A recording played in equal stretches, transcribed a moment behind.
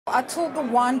Atul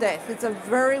Gawande is a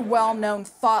very well-known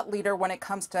thought leader when it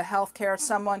comes to healthcare,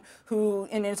 someone who,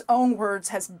 in his own words,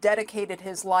 has dedicated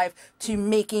his life to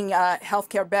making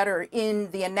healthcare better. In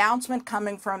the announcement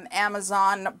coming from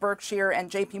Amazon, Berkshire,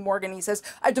 and JP Morgan, he says,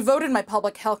 "I devoted my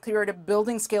public health career to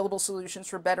building scalable solutions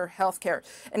for better healthcare."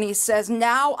 And he says,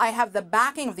 "Now I have the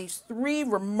backing of these three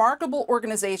remarkable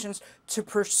organizations to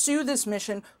pursue this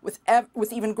mission with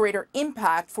even greater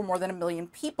impact for more than 1 million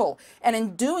people. And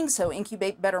in doing so,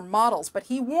 incubate better models." But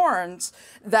he warns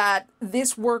that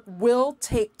this work will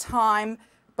take time,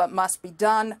 but must be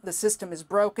done. The system is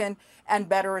broken and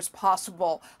better is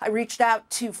possible. I reached out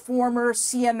to former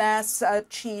CMS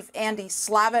chief Andy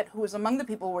Slavitt, who was among the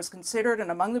people who was considered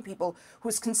and among the people who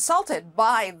was consulted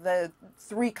by the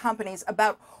three companies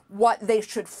about what they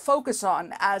should focus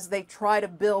on as they try to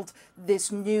build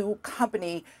this new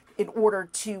company in order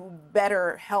to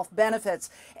better health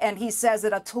benefits. And he says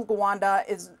that Atul Gawande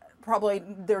is probably,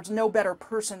 there's no better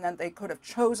person than they could have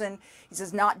chosen. He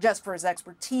says not just for his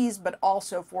expertise, but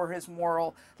also for his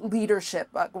moral leadership.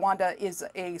 Gawande is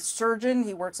a surgeon.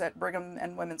 He works at Brigham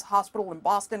and Women's Hospital in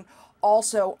Boston,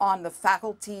 also on the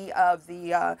faculty of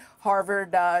the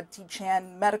Harvard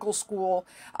T-Chan Medical School,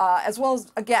 as well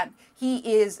as, again, he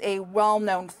is a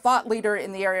well-known thought leader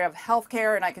in the area of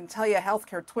healthcare, and I can tell you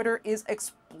healthcare Twitter is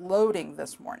exploding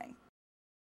this morning.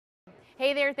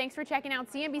 Hey there, thanks for checking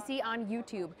out CNBC on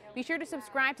YouTube. Be sure to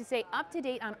subscribe to stay up to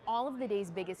date on all of the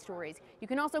day's biggest stories. You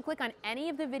can also click on any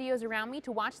of the videos around me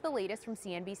to watch the latest from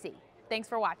CNBC. Thanks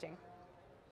for watching.